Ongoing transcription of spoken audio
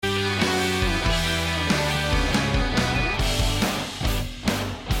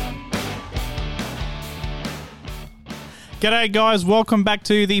G'day, guys. Welcome back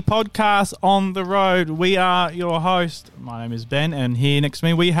to the podcast On the Road. We are your host. My name is Ben, and here next to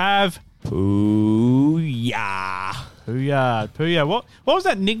me we have Pouya. Pouya. What was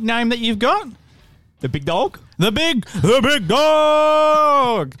that nickname that you've got? The Big Dawg? The Big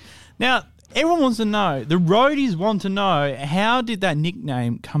Dawg. Now, everyone wants to know, the roadies want to know, how did that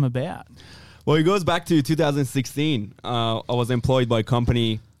nickname come about? Well, it goes back to 2016. I was employed by a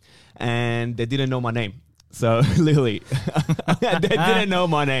company, and they didn't know my name. So, literally, they didn't know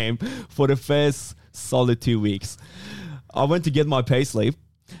my name for the first solid 2 weeks. I went to get my payslip,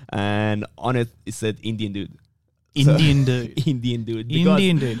 and on it said Indian dude. Indian dude. Indian dude.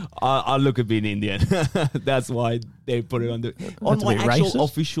 Indian dude. I look a bit Indian. That's why they put it on my actual racist.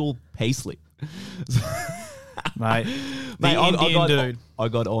 Official payslip. Mate, dude. I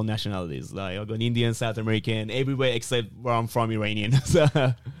got all nationalities. Like I got Indian, South American, everywhere except where I'm from, Iranian.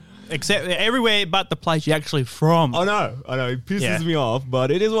 Except everywhere but the place you're actually from. I know. It pisses me off,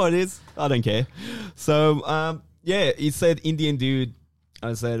 but it is what it is. I don't care. So, it said Indian dude.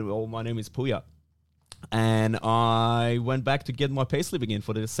 I said, well, my name is Pouya. And I went back to get my payslip again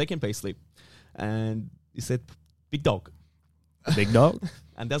for the second payslip. And it said Big Dawg. Big Dawg?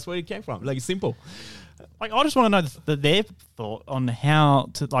 And that's where it came from. Like, it's simple. Like, I just want to know their thought on how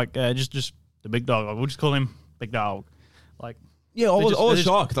to, like, just the Big Dawg. We'll just call him Big Dawg. Like, yeah, I was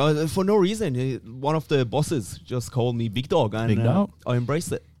shocked. For no reason. One of the bosses just called me Big Dawg. And Big Dawg. I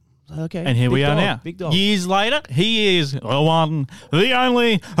embraced it. Okay. And here we are now. Big Dawg. Years later, he is the one, the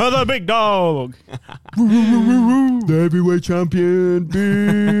only, the Big Dawg. The heavyweight champion,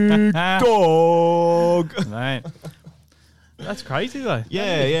 Big Dawg. Mate. That's crazy, though.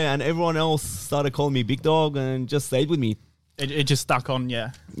 Yeah. And everyone else started calling me Big Dawg and just stayed with me. It just stuck on,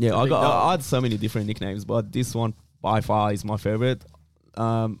 Yeah, I had so many different nicknames, but this one by far is my favorite.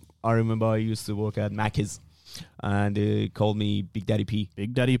 I remember I used to work at Macca's, and they called me Big Daddy P.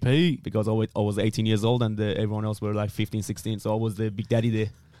 Big Daddy P. Because I was 18 years old and everyone else were like 15, 16, so I was the Big Daddy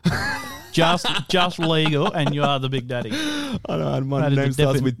there. just legal, and you are the Big Daddy. I know, and my name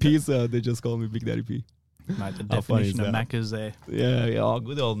starts with P, so they just call me Big Daddy P. Mate, the definition of Macca's there. Yeah, oh,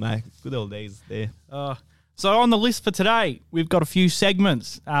 good old Mac, good old days there. So on the list for today, we've got a few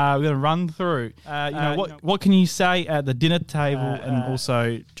segments we're going to run through. What can you say at the dinner table and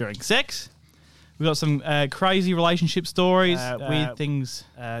also during sex? We've got some crazy relationship stories, weird things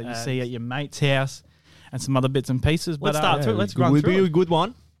you see at your mate's house, and some other bits and pieces. But let's start through it. Let's run through it. It will be a good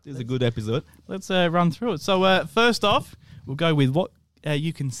one. It's a good episode. Let's run through it. So first off, we'll go with what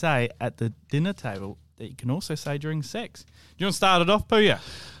you can say at the dinner table that you can also say during sex. Do you want to start it off, Pouya?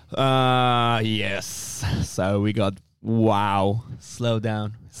 Yes. So we got, wow, slow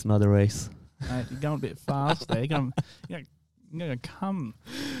down. It's not a race. Mate, you're going a bit fast there. You're going to come.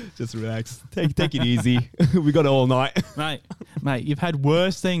 Just relax. Take it easy. We got it all night. Mate, you've had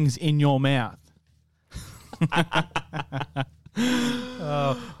worse things in your mouth.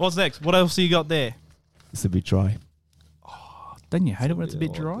 What's next? What else have you got there? It's a bit dry. Oh, don't you hate it when it's a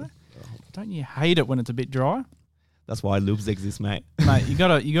bit dry? Don't you hate it when it's a bit dry? That's why lubes exist, mate. Mate, you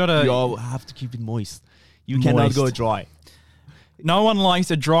gotta. You have to keep it moist. You cannot go dry. No one likes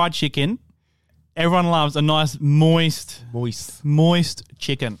a dry chicken. Everyone loves a nice moist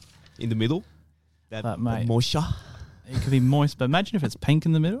chicken. In the middle? That mate. Moisture? It could be moist, but imagine if it's pink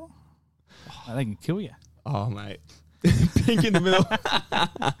in the middle. Oh, they can kill you. Oh, mate. Pink in the middle.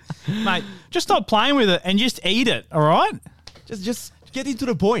 Mate, just stop playing with it and just eat it, all right? Just get into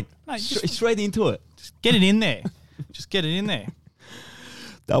the point. Mate, straight into it. Just get it in there. Just get it in there.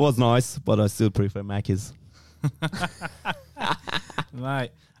 That was nice, but I still prefer Macca's.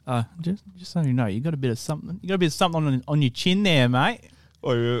 Mate, just so you know, you got a bit of something. You got a bit of something on your chin there, mate.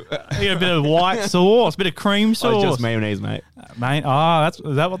 Oh, yeah. You got a bit of white sauce, a bit of cream sauce. Just mayonnaise, mate. Mate,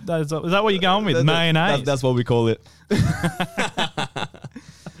 is that what you're going with? Mayonnaise. That's what we call it.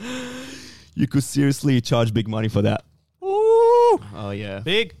 You could seriously charge big money for that. Ooh. Oh, yeah.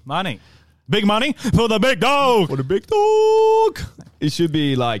 Big money. Big money for the Big Dawg. For the Big Dawg. It should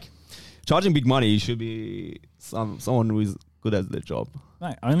be like, charging big money, it should be someone who is good at their job.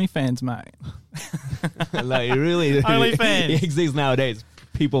 Mate, OnlyFans, mate. Like, it really OnlyFans. It exists nowadays.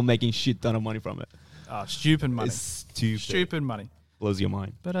 People making shit ton of money from it. Oh, stupid money. It's stupid money. Blows your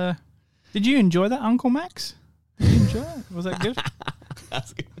mind. But did you enjoy that, Uncle Max? Did you enjoy it? Was that good?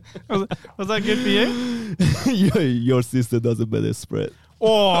 That's good. Was that good for you? Your sister does a better spread.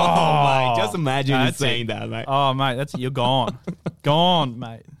 Oh, mate. Just imagine you saying that, mate. Oh, mate, that's it. You're gone. Gone,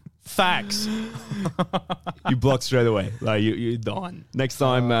 mate. Facts. You block straight away. Like, you're done. Next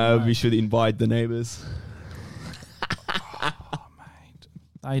time, we should invite the neighbors. Oh, mate.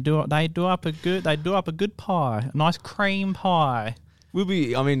 They do up a good pie, a nice cream pie.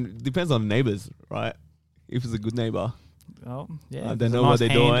 Depends on the neighbors, right? If it's a good neighbor. Oh, yeah. They know what they're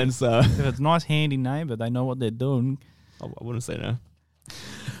doing, so... If it's a nice handy neighbor, they know what they're doing. I wouldn't say no.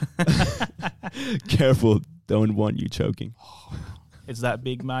 Careful, don't want you choking. It's that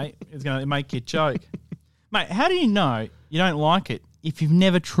big, mate. It's going to make you choke. Mate, how do you know you don't like it if you've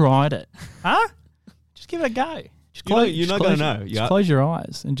never tried it? Huh? Just give it a go. You're not going to know. Just close your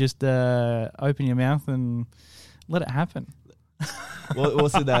eyes and just open your mouth and let it happen.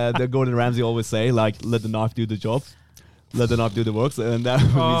 What's it the Gordon Ramsay always say? Like, let the knife do the job. Let the knife do the work. And that would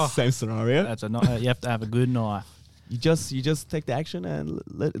be the same scenario. That's you have to have a good knife. You just take the action and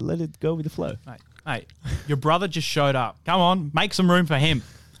let it go with the flow. Mate, your brother just showed up. Come on, make some room for him.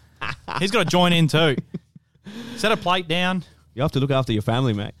 He's got to join in too. Set a plate down. You have to look after your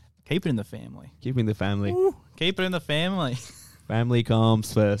family, mate. Keep it in the family. Keep it in the family. Ooh, keep it in the family. Family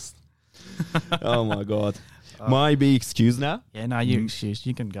comes first. Oh my God. Might be excused now? Yeah, no, you're excused.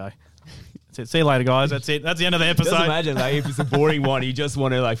 You can go. That's it. See you later, guys. That's it. That's the end of the episode. Just imagine, like, if it's a boring one, you just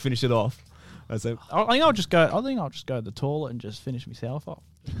want to like finish it off. That's it. I think I'll just go to the toilet and just finish myself off.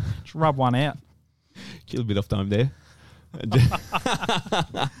 Just rub one out. Kill a bit of time there. I've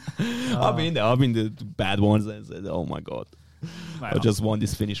been there. I've been the bad ones and said, "Oh my God, mate, I just want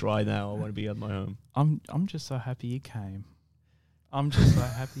this finish right now. I want to be at my home." I'm just so happy you came. I'm just so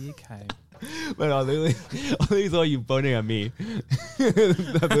happy you came. But I literally saw you pointing at me.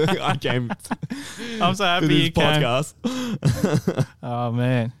 I came. I'm so happy you came. Podcast. Oh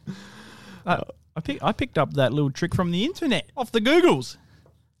man, I picked up that little trick from the internet off the Googles.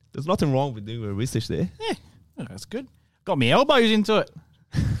 There's nothing wrong with doing research there. Yeah, that's good. Got me elbows into it.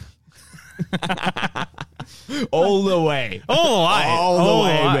 All the way. All the way. All the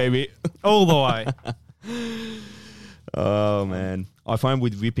way, baby. All the way. Oh, man. I find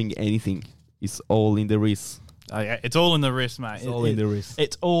with whipping anything, it's all in the wrist. Oh, yeah. It's all in the wrist, mate. It's all in the wrist.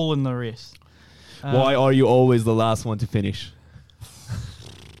 It's all in the wrist. Why are you always the last one to finish?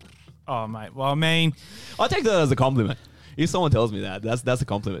 Oh, mate. Well, I mean... I take that as a compliment. If someone tells me that, that's a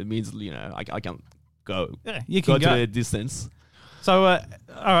compliment. It means, I can go. Yeah, you can go to the distance. So, all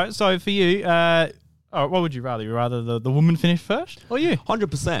right. So, for you... what would you rather? You rather the woman finish first or you?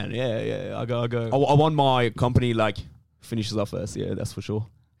 100%. Yeah. I go. I want my company finishes off first. Yeah, that's for sure.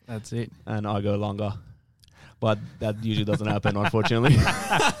 That's it. And I go longer, but that usually doesn't happen, unfortunately.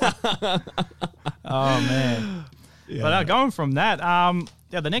 Oh man. Yeah. But going from that,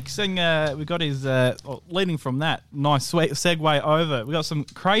 the next thing we got is leading from that nice sweet segue over. We got some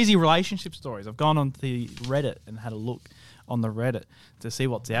crazy relationship stories. I've gone on the Reddit and had a look on the Reddit to see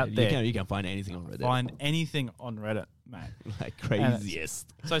what's out there. You can find anything on Reddit. Find anything on Reddit, mate. Like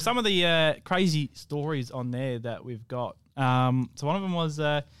craziest. So some of the crazy stories on there that we've got. So one of them was,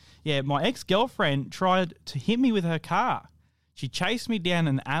 my ex-girlfriend tried to hit me with her car. She chased me down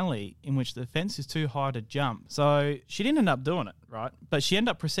an alley in which the fence is too high to jump. So she didn't end up doing it, right? But she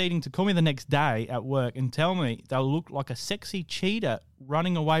ended up proceeding to call me the next day at work and tell me that I looked like a sexy cheetah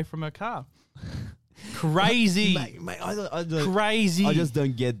running away from her car. Crazy. Mate, I crazy. I just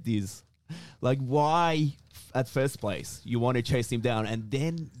don't get this. Like, why at first place you want to chase him down and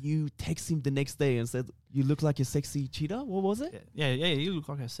then you text him the next day and said, you look like a sexy cheetah? What was it? Yeah, you look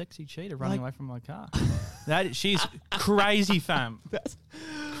like a sexy cheetah running away from my car. She's crazy, fam. That's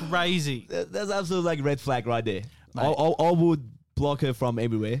crazy. That's absolute red flag right there. I would block her from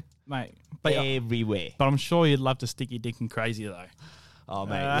everywhere. Mate. Everywhere. But I'm sure you'd love to stick your dick in crazy though. Oh,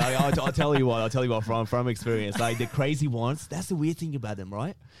 mate. I'll tell you what from experience. Like, the crazy ones, that's the weird thing about them,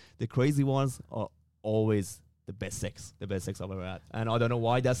 right? The crazy ones are always the best sex I've ever had. And I don't know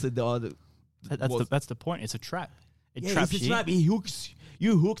why that's that's the point. It's a trap. It's a trap. He hooks.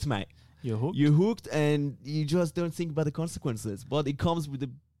 You hooked, mate. You're hooked? You hooked and you just don't think about the consequences. But it comes with a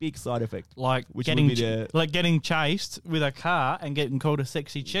big side effect. Like getting chased with a car and getting called a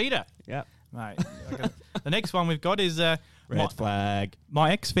sexy cheetah. Yeah. Mate. The next one we've got is... Red flag.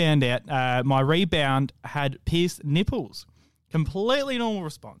 My ex found out my rebound had pierced nipples. Completely normal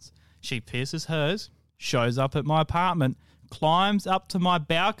response. She pierces hers, shows up at my apartment, climbs up to my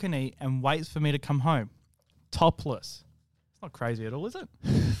balcony and waits for me to come home. Topless. It's not crazy at all, is it?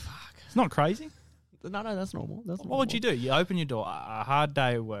 Fuck. It's not crazy? No, that's normal. What would you do? You open your door, a hard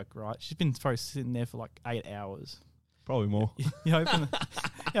day of work, right? She's been probably sitting there for like 8 hours. Probably more. You open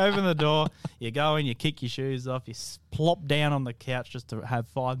the door, you go in, you kick your shoes off, you plop down on the couch just to have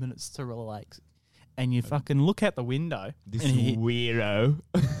 5 minutes to relax. And you fucking look out the window. This weirdo.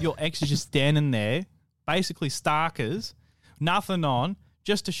 Your ex is just standing there, basically starkers, nothing on,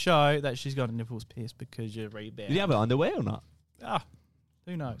 just to show that she's got her nipples pierced because you're rebound. Did you have her underwear or not?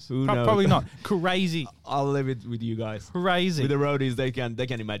 Who knows? Who knows? Probably not. Crazy. I'll leave it with you guys. Crazy. With the roadies, they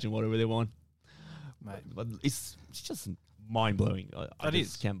can imagine whatever they want. Mate. But it's just mind blowing. I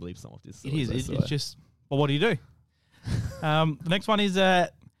just can't believe some of this. It is. It's just. Well, what do you do? The next one is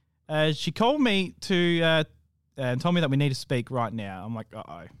she called me to and told me that we need to speak right now. I'm like,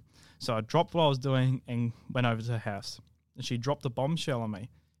 uh-oh. So I dropped what I was doing and went over to her house. And she dropped a bombshell on me.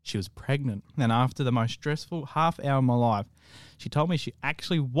 She was pregnant. And after the most stressful half hour of my life, she told me she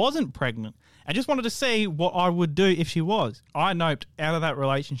actually wasn't pregnant. I just wanted to see what I would do if she was. I noped out of that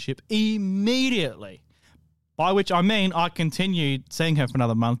relationship immediately. By which I mean I continued seeing her for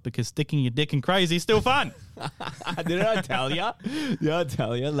another month because sticking your dick in crazy is still fun. Didn't I tell you? Did I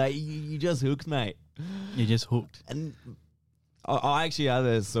tell you? Like, you just hooked, mate. You're just hooked. And I actually had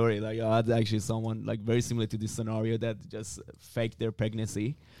a story. Like, I had actually someone like very similar to this scenario that just faked their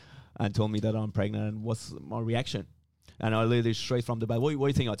pregnancy and told me that I'm pregnant. And what's my reaction? And I literally straight from the back. What do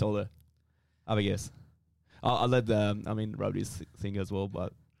you think I told her? Have a guess. I'll let Roadies think as well.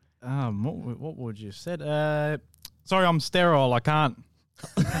 But what would you have said? Sorry, I'm sterile. I can't.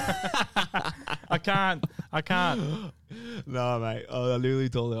 I can't. No, mate. I literally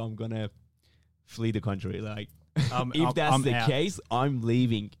told her I'm gonna flee the country. Like, if that's I'm the out. case, I'm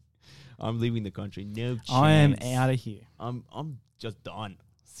leaving. I'm leaving the country. No chance. I am out of here. I'm just done.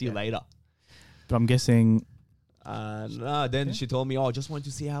 See you later. But I'm guessing. No, then she told me, I just wanted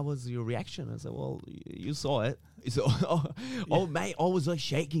to see how was your reaction. I said, well, you saw it. So, mate, I was like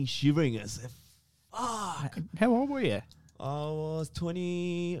shaking, shivering. I said, fuck. How old were you? I was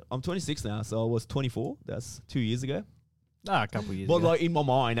 20. I'm 26 now, so I was 24. That's 2 years ago. A couple of years But ago. like in my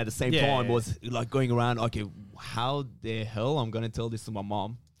mind at the same time Yeah. was like going around, okay, how the hell I'm going to tell this to my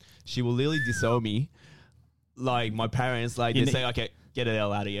mom? She will literally disown me. Like my parents, like they say, okay, get the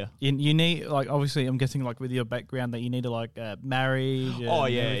hell out of here. You need, like, obviously, I'm guessing, like, with your background that you need to, like, marriage. And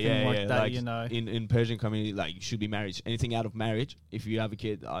everything like that, like, you know. In Persian community, like, you should be married. Anything out of marriage, if you have a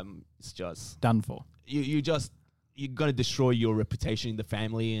kid, it's just Done for. you're going to destroy your reputation in the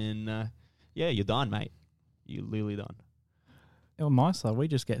family, and you're done, mate. You're literally done. On my side, we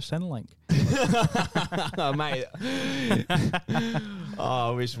just get Centrelink. Oh, mate.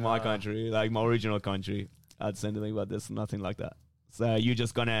 I wish my country, like my original country, had Centrelink, but there's nothing like that. So you're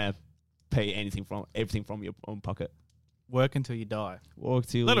just gonna pay everything from your own pocket. Work until you die. Work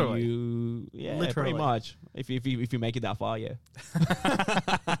till Literally. Literally. Pretty much. If you make it that far, yeah.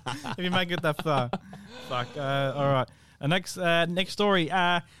 If you make it that far. Fuck. All right. Next story.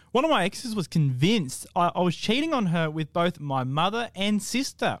 One of my exes was convinced I was cheating on her with both my mother and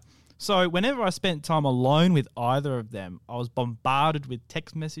sister. So whenever I spent time alone with either of them, I was bombarded with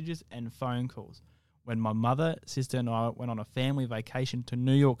text messages and phone calls. When my mother, sister, and I went on a family vacation to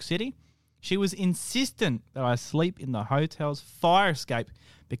New York City, she was insistent that I sleep in the hotel's fire escape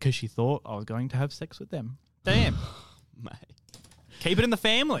because she thought I was going to have sex with them. Damn. Mate. Keep it in the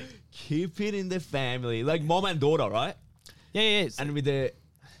family. Keep it in the family. Like mom and daughter, right? Yeah. And with the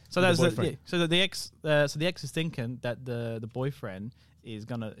boyfriend. So the ex is thinking that the boyfriend is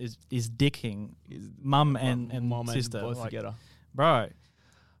dicking his mum and mom sister and both like, together. bro.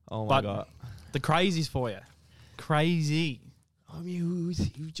 Oh my god. The crazies for you. Crazy. I mean,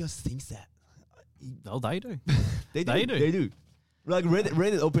 who just thinks that? Oh, they do. They They do. Like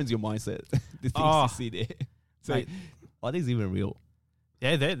Reddit opens your mindset. The things you see there. So, Mate. are these even real?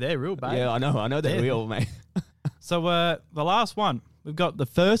 Yeah, they're real bad. Yeah, I know they're Yeah. real, mate. So the last one, we've got the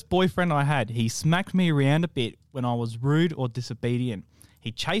first boyfriend I had. He smacked me around a bit when I was rude or disobedient.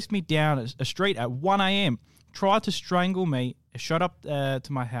 He chased me down a street at 1 a.m., tried to strangle me, showed up to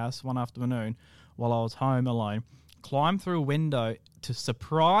my house one afternoon while I was home alone, climbed through a window to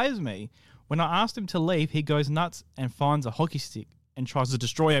surprise me. When I asked him to leave, he goes nuts and finds a hockey stick and tries to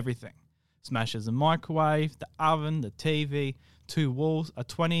destroy everything. Smashes the microwave, the oven, the TV, 2 walls, a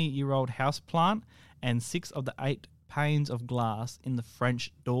 20-year-old house plant, and 6 of the 8 panes of glass in the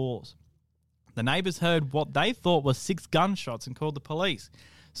French doors. The neighbours heard what they thought was 6 gunshots and called the police.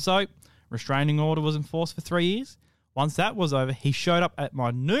 So, restraining order was enforced for 3 years. Once that was over, he showed up at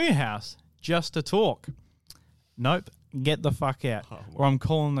my new house just to talk. Nope, get the fuck out, or I'm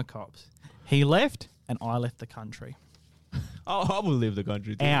calling the cops. He left, and I left the country. I will leave the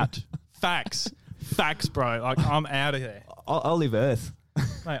country too. Out. Facts, bro. Like, I'm out of here. I'll leave Earth.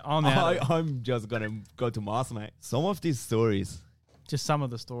 Mate, I'm out. I'm just gonna go to Mars, mate. Some of these stories, Just some of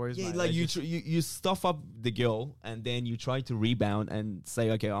the stories, yeah, mate. like They you stuff up the girl and then you try to rebound and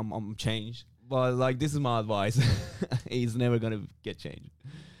say, okay, I'm changed. But like, this is my advice: he's never gonna get changed.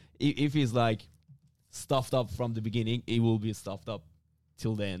 If he's like stuffed up from the beginning, he will be stuffed up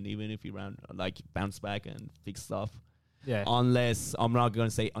till then. Even if he bounce back and fix stuff, Yeah. Unless, I'm not going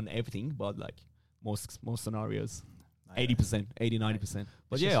to say on everything, but like most scenarios. 80%, 80-90%.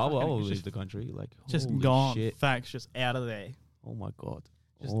 But It's yeah, just I will fucking- leave the country. Like, Just holy gone. shit. Facts, just out of there. Oh my God.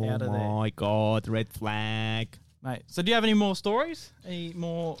 Just oh out of there. my God. Red flag. Mate, so do you have any more stories? Any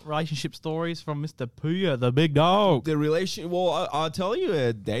more relationship stories from Mr. Pouya, the big dog? The relation, well, I'll tell you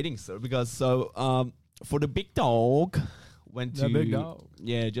a dating story because for the Big Dawg, went The to Big Dawg.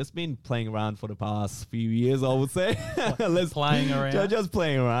 Yeah, just been playing around for the past few years, I would say. Playing around? Just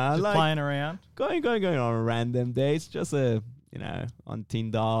playing around. Just like, playing around? going on random dates, just on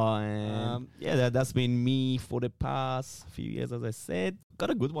Tinder, and that's been me for the past few years. As I said,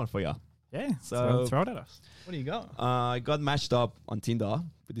 got a good one for you. Yeah, So- throw it at us. What do you got? I got matched up on Tinder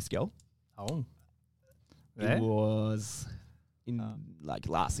with this girl. Oh. It was in like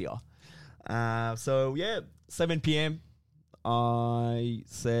last year. 7 p.m. I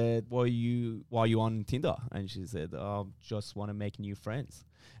said, why are you on Tinder? And she said, just want to make new friends.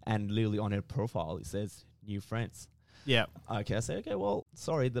 And literally on her profile, it says new friends. Yeah. Okay, I said, okay, well,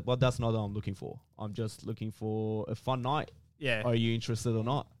 sorry, but that's not what I'm looking for. I'm just looking for a fun night. Yeah. Are you interested or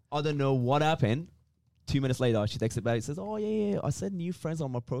not? I don't know what happened. 2 minutes later, she texted back. It says, oh, yeah, I said new friends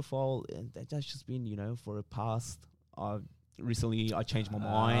on my profile. And that's just been, for a past. Recently, I changed my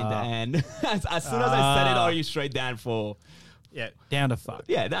mind. And as soon as I said it, are you straight down for... Yeah, down to fuck.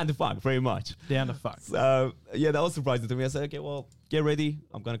 Yeah, down to fuck, pretty much. Down to fuck. So, yeah, that was surprising to me. I said, okay, well, get ready.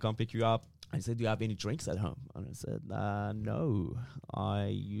 I'm going to come pick you up. I said, do you have any drinks at home? And I said, no, I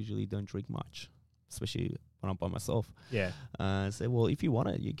usually don't drink much, especially when I'm by myself. Yeah. I said, well, if you want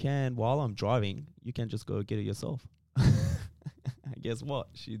it, you can, while I'm driving, you can just go get it yourself. Guess what?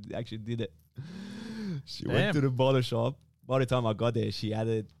 She actually did it. She went to the bottle shop. By the time I got there, she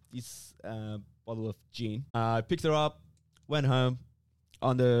added this bottle of gin. I picked her up, went home.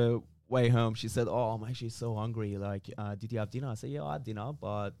 On the way home, she said, oh, I'm actually so hungry. Like, did you have dinner? I said, yeah, I had dinner,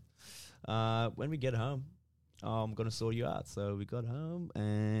 but when we get home, I'm going to sort you out. So we got home,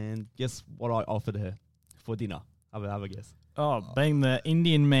 and guess what I offered her for dinner? Have a guess. Oh, being the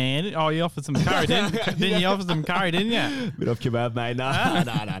Indian man. Oh, you offered some curry, didn't you? Didn't you offer some curry, didn't you? Bit of kebab, mate. No.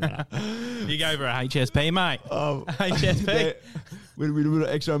 You gave her a HSP, mate. HSP. With a bit of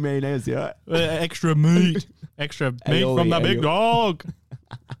extra mayonnaise, yeah? Extra meat. Extra meat Aioli, from the Big aioli. Dawg.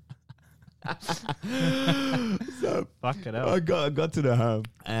 So Fuck it up. I got to the home,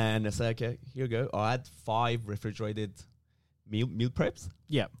 and I said, okay, here you go. I had 5 refrigerated meal preps.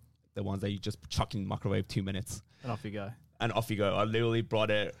 Yeah. The ones that you just chuck in the microwave 2 minutes. And off you go. And off you go. I literally brought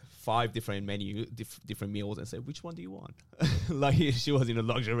her 5 different different meals and said, which one do you want? Like she was in a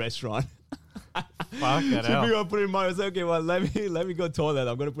luxury restaurant. Fuck it She up. put it in my, I said, okay, well, let me go toilet.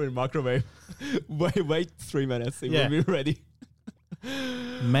 I'm going to put it in microwave. wait 3 minutes. It will be ready.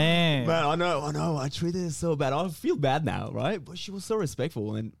 Man. Man, I know. I treated her so bad. I feel bad now, right? But she was so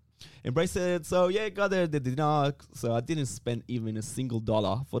respectful and embraced it. So, yeah, got the dinner. So I didn't spend even a single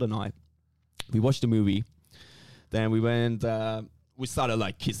dollar for the night. We watched the movie. Then we went, we started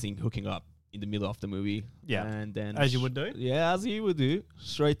like kissing, hooking up in the middle of the movie. Yeah. And then As you would do? Yeah, as you would do.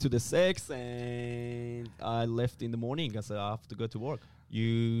 Straight to the sex. And I left in the morning. I said, I have to go to work.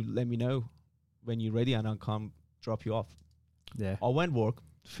 You let me know when you're ready and I'll come drop you off. Yeah. I went work,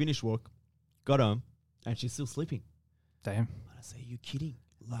 finished work, got home, and she's still sleeping. Damn. And I say, you kidding?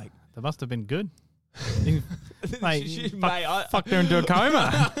 Like, That must have been good. Mate, She- fucked her into a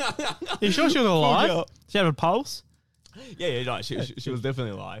coma. You sure she was alive? She had a pulse? yeah, no, she was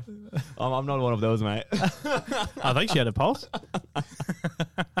definitely alive. I'm not one of those, mate. I think she had a pulse.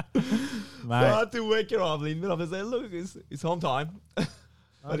 So I had to wake her up in the middle of the day. Look, it's home time.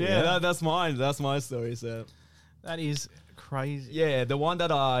 But yeah, that's mine. That's my story. So That is crazy. yeah, the one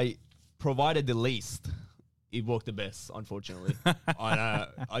that I provided the least, it worked the best. Unfortunately,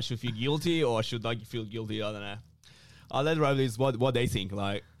 I should feel guilty, or should I feel guilty? I don't know. I'll let Ravens what they think.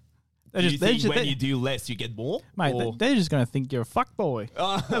 Like, do you think when you do less, you get more? Mate, Or- they're just going to think you're a fuckboy.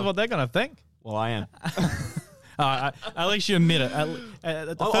 That's what they're going to think. well, I am. At least you admit it.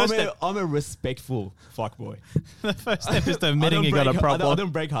 I'm a respectful fuckboy. The first step is to admitting you got a I problem.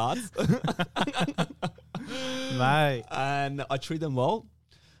 don't break hearts. Mate. And I treat them well.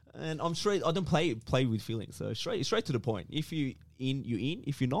 And I'm straight. I don't play with feelings. So straight to the point. If you in, you in.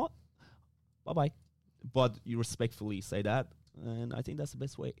 If you're not, bye bye. But you respectfully say that, and I think that's the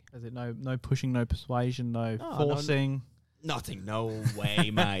best way. Is it no pushing, no persuasion, no No, forcing? Nothing. No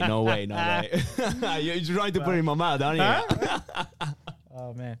way, mate. No way. No way. You're trying to put it in my mouth, aren't you?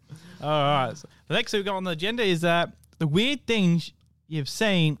 Oh man! All right. So the next thing we got on the agenda is the weird things you've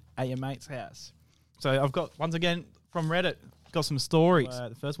seen at your mate's house. So I've got once again from Reddit. got some stories.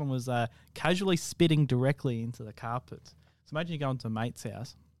 The first one was casually spitting directly into the carpet. So imagine you go into a mate's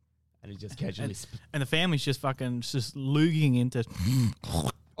house. And he just casually and the family's just luging into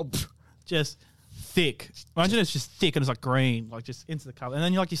just thick. Imagine it's just thick and it's like green, like just into the carpet. And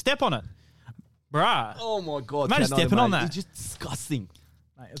then you step on it. Bruh. Oh my God. Imagine stepping on that. It's just disgusting.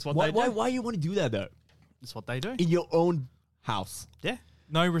 Mate, it's what they do. Why you want to do that though? It's what they do. In your own house. Yeah.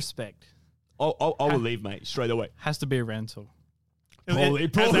 No respect. I will leave, mate, straight away. Has to be a rental. Probably.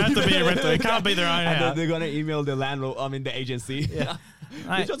 It has to be a rental. It can't be their own house. And then they're going to email the landlord, the agency. Yeah.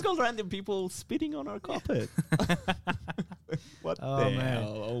 It just goes random people spitting on our carpet. What the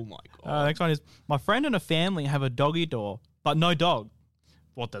hell? Oh my God. Next one is, my friend and a family have a doggy door, but no dog.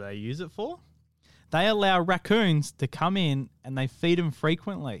 What do they use it for? They allow raccoons to come in and they feed them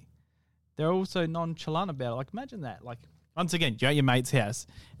frequently. They're also nonchalant about it. Like, imagine that. Like, once again, you're at your mate's house.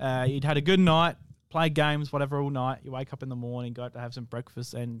 You'd had a good night, played games, whatever, all night. You wake up in the morning, go out to have some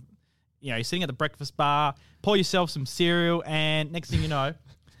breakfast, and you're sitting at the breakfast bar, pour yourself some cereal, and next thing you know,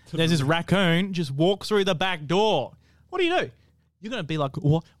 there's this raccoon just walks through the back door. What do? You're going to be like,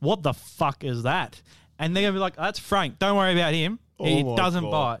 what the fuck is that? And they're going to be like, that's Frank. Don't worry about him. He doesn't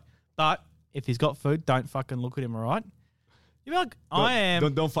bite. But if he's got food, don't fucking look at him, all right? You'd be like,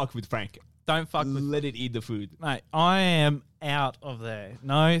 Don't fuck with Frank. Don't fuck with... Let it eat the food. Mate, I am out of there.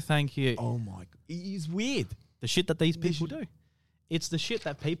 No, thank you. Oh my God. He's weird. The shit that these people do. It's the shit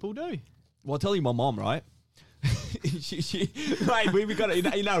that people do. Well, I'll tell you my mom, right? Right, we got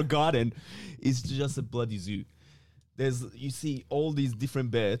in our garden, it's just a bloody zoo. You see all these different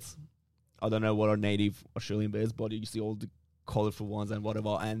birds. I don't know what are native Australian birds, but you see all the colorful ones and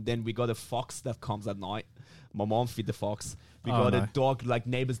whatever. And then we got a fox that comes at night. My mom feed the fox. We got a dog, like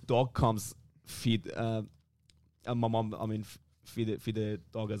neighbor's dog comes feed. And my mom, feed the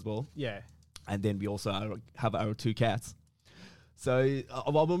dog as well. Yeah. And then we also have our 2 cats. So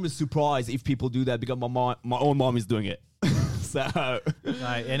I'm almost surprised if people do that because my own mom is doing it. So,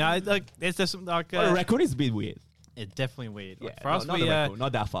 right, and it's just like a raccoon is a bit weird. It's definitely weird. Yeah, like for us,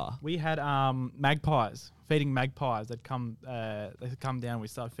 not that far. We had magpies, feeding magpies that come down. We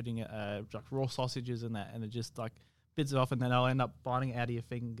started feeding like raw sausages and that, and it just like bits it off, and then they'll end up biting out of your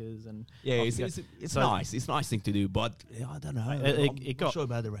fingers. And it's nice. It's a nice thing to do, but I don't know. I'm not sure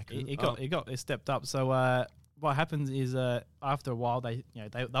about the raccoon. It stepped up. So what happens is after a while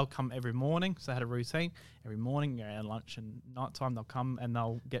they'll come every morning. So they had a routine every morning around lunch and nighttime. They'll come and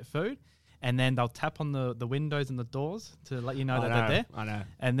they'll get food, and then they'll tap on the windows and the doors to let you know that they're there. I know.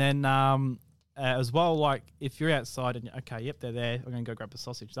 And then as well, like if you're outside and they're there, I'm going to go grab a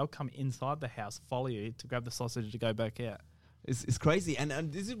sausage. They'll come inside the house, follow you to grab the sausage to go back out. It's crazy, and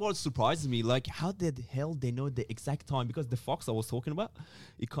this is what surprises me. Like, how the hell they know the exact time? Because the fox I was talking about,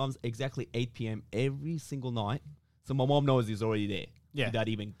 it comes exactly 8 p.m. every single night. So my mom knows he's already there. Yeah, without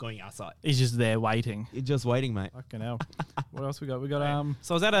even going outside. He's just there waiting. He's just waiting, mate. Fucking hell. What else we got? We got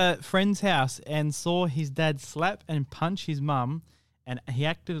So I was at a friend's house and saw his dad slap and punch his mum, and he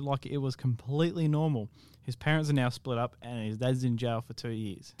acted like it was completely normal. His parents are now split up, and his dad's in jail for 2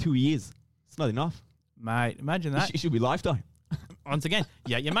 years. 2 years? It's not enough, mate. Imagine that. It should be lifetime. Once again,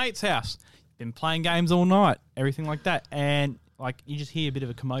 you're at your mate's house, been playing games all night, everything like that, and like you just hear a bit of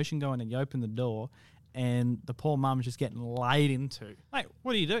a commotion going, and you open the door, and the poor mum's just getting laid into. Mate,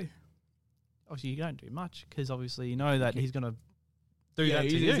 what do? Obviously, you don't do much because obviously you know that he's gonna do that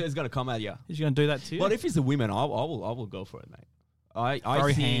to you. He's gonna come at you. He's gonna do that to you. But if it's a woman, I will go for it, mate.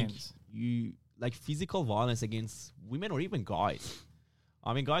 I think you like physical violence against women or even guys.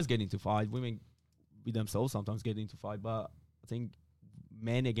 I mean, guys get into fight. Women with themselves sometimes get into fight, but I think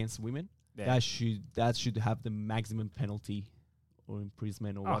men against women, that should have the maximum penalty or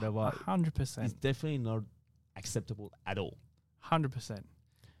imprisonment or whatever. 100%. It's definitely not acceptable at all. 100%.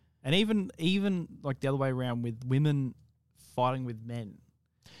 And even like the other way around with women fighting with men.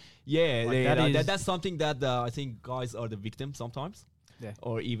 Yeah, like that's something that I think guys are the victim sometimes. Yeah.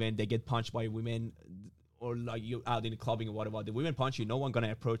 Or even they get punched by women, or like you're out in the clubbing or whatever. The women punch you, no one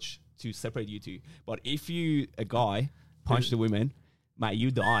gonna approach to separate you two. But if you a guy punch the women, mate,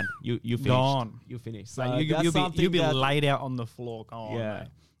 you done. You finished. Gone. You finished. So you'll be laid out on the floor. Gone. Yeah.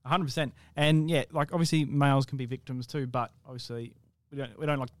 100%. And yeah, like obviously males can be victims too, but obviously we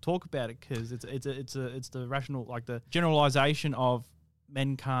don't like to talk about it because it's the rational, like the generalization of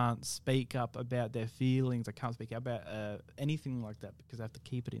men can't speak up about their feelings. They can't speak about anything like that because they have to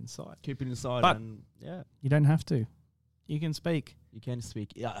keep it inside. Keep it inside. But and you don't have to. You can speak. You can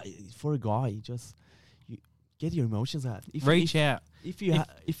speak. Yeah, for a guy, you get your emotions out. Reach out. If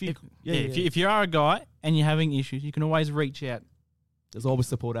you are a guy and you're having issues, you can always reach out There's always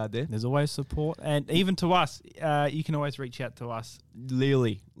support out there. There's always support. And even to us, you can always reach out to us.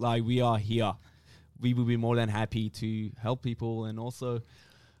 Literally, like we are here. We will be more than happy to help people, and also,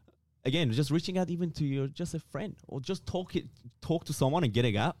 again, just reaching out even to your just a friend, or just talk to someone and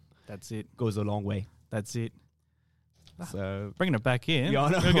getting out. That's it. Goes a long way. That's it. So bringing it back in. Yeah,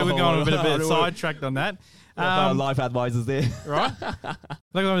 I know. We're going a bit sidetracked on that. Life advisors there, right?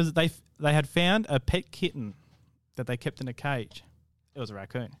 They had found a pet kitten that they kept in a cage. It was a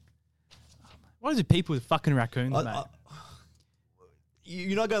raccoon. What is it, people with fucking raccoons, mate?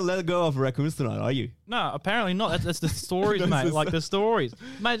 You're not going to let go of raccoons tonight, are you? No, apparently not. That's the stories, mate. Like the stories.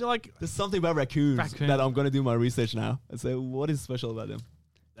 Mate, like... There's something about raccoons that I'm going to do my research now and say, what is special about them?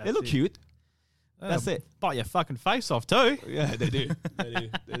 They look cute. That's it. Bite your fucking face off too. Yeah, they do. They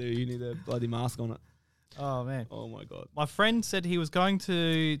do. You need a bloody mask on it. Oh, man. Oh, my God. My friend said he was going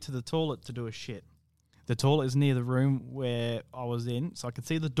to the toilet to do a shit. The toilet is near the room where I was in, so I could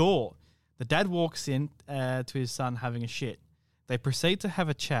see the door. The dad walks in to his son having a shit. They proceed to have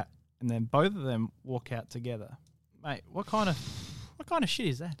a chat, and then both of them walk out together. Mate, what kind of shit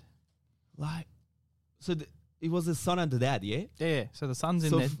is that? Like, so it was the son and the dad, yeah? Yeah. So the son's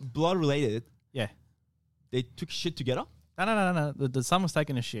in there. Blood related. Yeah. They took shit together? No. The son was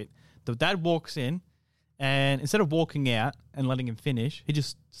taking a shit. The dad walks in, and instead of walking out and letting him finish, he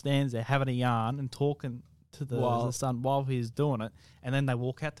just stands there having a yarn and talking to the son while he's doing it, and then they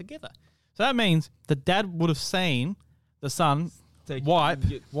walk out together. So that means the dad would have seen the son wipe.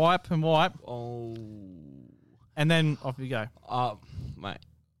 Oh. And then off you go. Mate.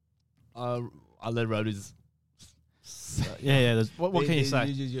 I let roadies. Yeah. What can you say?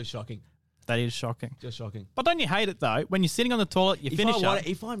 You're shocking. That is shocking. Just shocking. But don't you hate it, though? When you're sitting on the toilet, you finish up.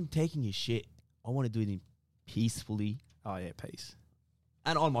 If I'm taking a shit, I want to do it peacefully. Oh, yeah, peace.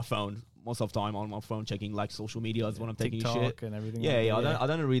 And on my phone. Most of the time on my phone, checking like social media is when I'm taking TikTok a shit. And everything. Yeah. I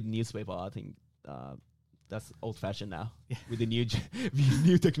don't read the newspaper. I think that's old fashioned now with the new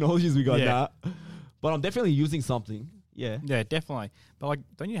technologies we got now. But I'm definitely using something. Yeah. Yeah, definitely. But like,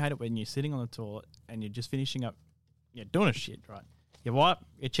 don't you hate it when you're sitting on the toilet and you're just finishing up, doing a shit, right? You wipe,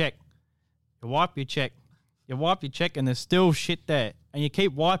 you check. You wipe, you check. You wipe, you check, and there's still shit there. And you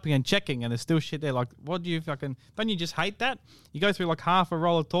keep wiping and checking, and there's still shit there. Like, what do you fucking... Don't you just hate that? You go through like half a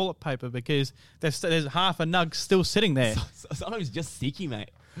roll of toilet paper because there's half a nug still sitting there. Sometimes just sticky,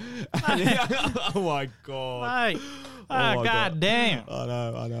 mate. Oh, my God. Mate. Oh, God damn.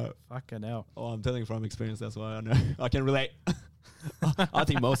 I know. Fucking hell. Oh, I'm telling from experience. That's why I know. I can relate. I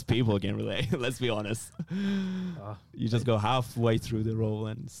think most people can relate. Let's be honest. You just go halfway through the roll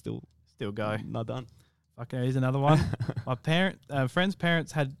and still go. Not done. Okay, here's another one. My friend's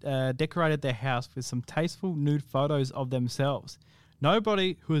parents had decorated their house with some tasteful nude photos of themselves.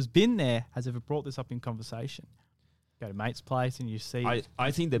 Nobody who has been there has ever brought this up in conversation. Go to mate's place and you see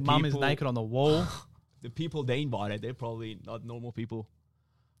I think the mum is naked on the wall. The people they invited, they're probably not normal people.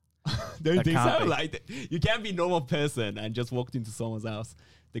 Don't you think can't so? be. Like, you can't be a normal person and just walked into someone's house.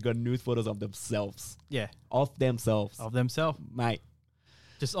 They got nude photos of themselves. Yeah. Of themselves. Mate.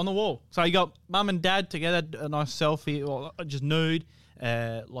 Just on the wall. So you got mum and dad together, a nice selfie, or just nude,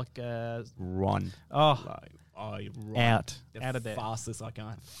 run. Oh, I run out of there, fastest I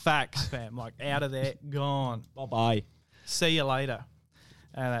can. Facts, fam. Like out of there, gone. Bye. See you later.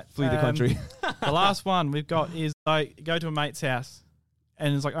 Flee the country. The last one we've got is go to a mate's house,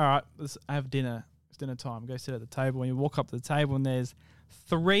 and it's like, all right, let's have dinner. It's dinner time. Go sit at the table, and you walk up to the table, and there's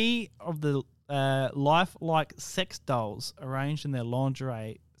 3 of the lifelike sex dolls arranged in their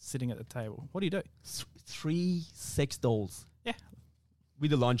lingerie sitting at the table. What do you do? 3 sex dolls. Yeah.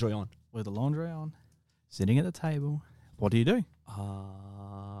 With the lingerie on. Sitting at the table. What do you do?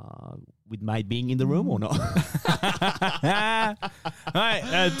 With mate being in the room or not?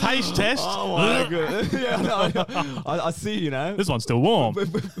 Hey, taste test. Oh my God. Yeah, I see, This one's still warm.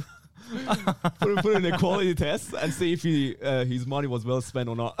 Put in a quality test and see if his money was well spent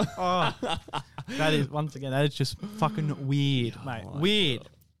or not. That is just fucking weird, mate. Weird.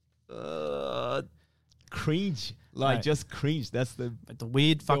 Cringe. Just cringe. That's the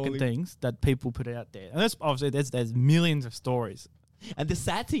weird fucking things that people put out there. And that's obviously there's millions of stories. And the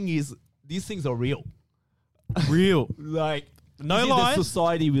sad thing is these things are real. No lies. The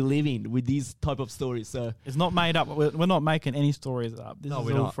society we live in with these type of stories. So it's not made up. We're not making any stories up. This is all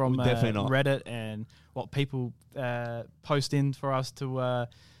not. from Definitely not. Reddit and what people post in for us to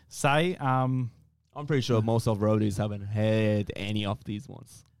say. I'm pretty sure most of roadies haven't heard any of these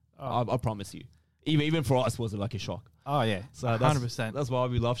ones. I promise you. Even for us, was like a shock. Oh yeah, so 100%. That's why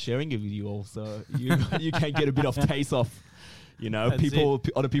we love sharing it with you all. So you can get a bit of taste of, That's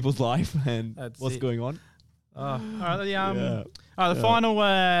other people's life and what's going on. All right. All right, the final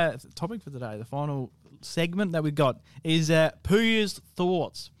topic for today, the final segment that we got is Pouya's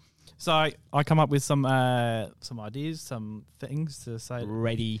thoughts. So I come up with some ideas, some things to say,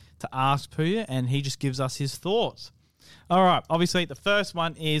 Ready to ask Pouya, and he just gives us his thoughts. All right, obviously the first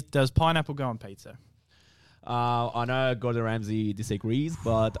one is, does pineapple go on pizza? I know Gordon Ramsay disagrees,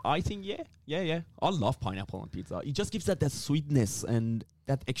 but I think yeah. I love pineapple on pizza. It just gives that sweetness and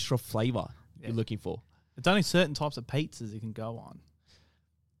that extra flavor you're looking for. It's only certain types of pizzas it can go on.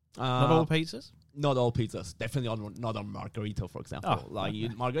 Not all pizzas? Not all pizzas. Definitely not on margarita, for example.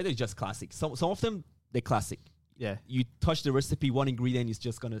 Margarita is just classic. Some of them, they're classic. Yeah. You touch the recipe, one ingredient is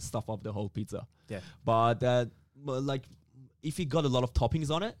just going to stuff up the whole pizza. Yeah. But if you got a lot of toppings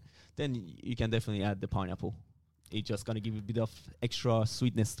on it, then you can definitely add the pineapple. It's just going to give a bit of extra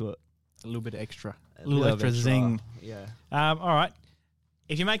sweetness to it. A little bit extra. A little extra zing. Yeah. All right.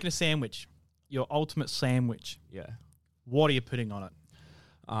 If you're making a sandwich, your ultimate sandwich, what are you putting on it?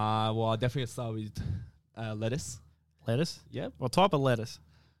 Well, I'll definitely start with lettuce. Lettuce? Yeah. What type of lettuce?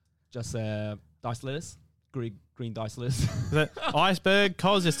 Just diced lettuce. Green diced lettuce. Is it iceberg?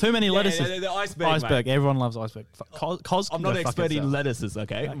 Cos? There's too many lettuces. Yeah, the iceberg. Iceberg. Mate. Everyone loves iceberg. Cos can I'm not go fuck expert in itself. lettuces,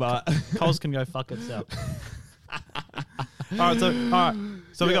 okay? But Cos can go fuck itself. All right.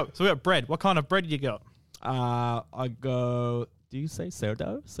 So we got bread. What kind of bread you got? I go. Do you say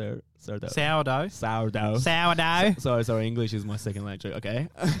sourdough? Sourdough. Sorry. English is my second language. Okay.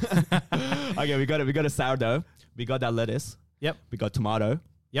 Okay. We got a sourdough. We got that lettuce. Yep. We got tomato.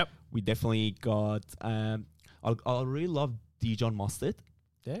 Yep. We definitely got. I really love Dijon mustard.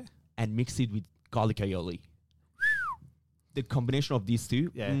 Yeah. And mix it with garlic aioli. The combination of these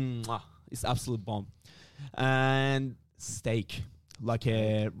two, it's absolute bomb. And steak, like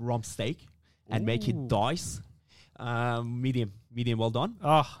a rump steak, and make it dice, medium well done.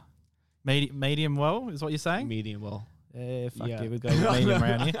 Oh, medium well is what you're saying? Medium well. Fuck yeah, we'll go with medium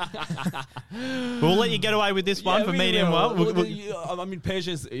around here. We'll let you get away with this one for medium well. I mean,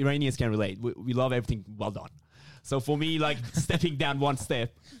 Persians, Iranians can relate. We love everything well done. So for me, like stepping down one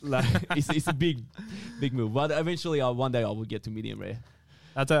step, like it's a big move. But eventually, one day I will get to medium rare.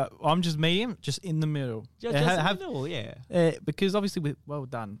 I'm just medium, just in the middle. Just in the middle, yeah. Because obviously with well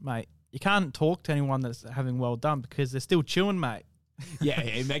done, mate, you can't talk to anyone that's having well done because they're still chewing, mate. Yeah,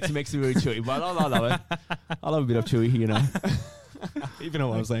 it makes me very chewy, but I love it. I love a bit of chewy, you know. If you know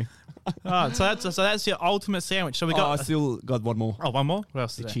what I'm saying. Oh, so that's your ultimate sandwich. So we got. I still got one more. Oh, one more. What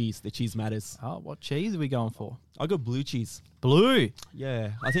else? The cheese. The cheese matters. Oh, what cheese are we going for? I got blue cheese. Blue.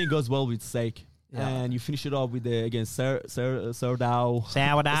 Yeah, I think it goes well with steak. Yeah. And you finish it off with sourdough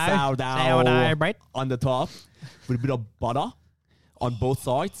bread on the top with a bit of butter on both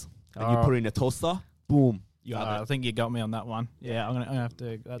sides, and you put it in a toaster. Boom. I think you got me on that one. Yeah, I'm gonna have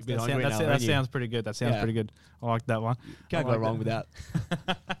to. That sounds pretty good. That sounds pretty good. I like that one. Can't go wrong with that.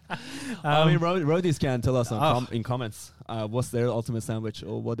 I mean, roadies can tell us in comments what's their ultimate sandwich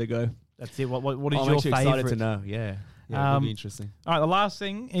or what they go. That's it. What is I'm your actually favorite? excited to know. Yeah, it'll be interesting. All right, the last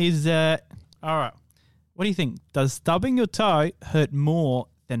thing is. All right, what do you think? Does stubbing your toe hurt more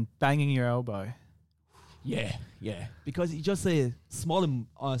than banging your elbow? Yeah, because it's just a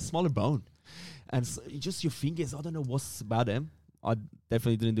smaller bone. And so just your fingers, I don't know what's about them. I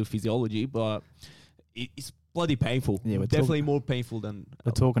definitely didn't do physiology, but it's bloody painful. Yeah, we're definitely more painful than...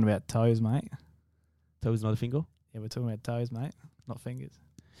 We're talking about toes, mate. Toes, not a finger? Yeah, we're talking about toes, mate, not fingers.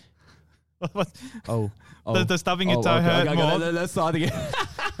 Oh. Does stubbing your toe hurt more? Let's start again.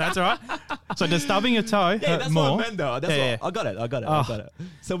 That's all right. So does stubbing your toe hurt that's more? what I meant, though. I got it.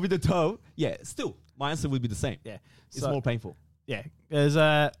 So with the toe, still, my answer would be the same. Yeah. It's more painful. Yeah. There's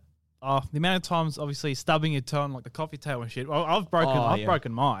the amount of times, obviously, stubbing your toe on like the coffee table and shit. Well, I've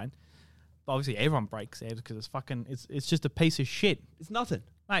broken mine. But obviously, everyone breaks theirs because it's just a piece of shit. It's nothing,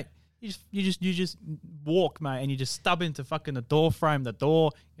 mate. You just walk, mate, and you just stub into fucking the door frame, the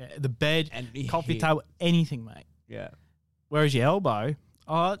door, the bed, and coffee table, anything, mate. Yeah. Whereas your elbow,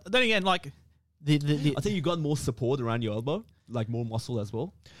 then again, like I think you got more support around your elbow, like more muscle as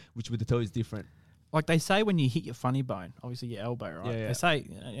well, which with the toe is different. Like they say when you hit your funny bone, obviously your elbow, right? Yeah. They say,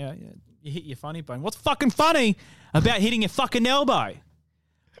 you hit your funny bone. What's fucking funny about hitting your fucking elbow?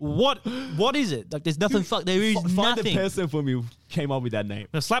 What is it? Like there's nothing. There is nothing. Find the person from you came up with that name.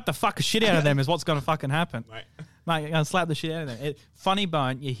 Now, slap the fucking shit out of them is what's going to fucking happen. Right. Mate, you're going to slap the shit out of them. Funny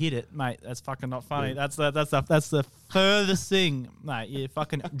bone, you hit it, mate. That's fucking not funny. Yeah. That's the furthest thing, mate. You're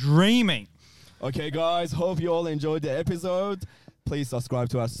fucking dreaming. Okay, guys. Hope you all enjoyed the episode. Please subscribe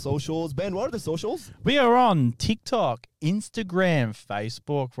to our socials. Ben, what are the socials? We are on TikTok, Instagram,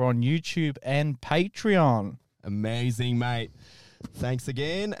 Facebook. We're on YouTube and Patreon. Amazing, mate. Thanks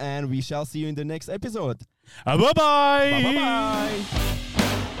again, and we shall see you in the next episode. Bye-bye. Bye-bye.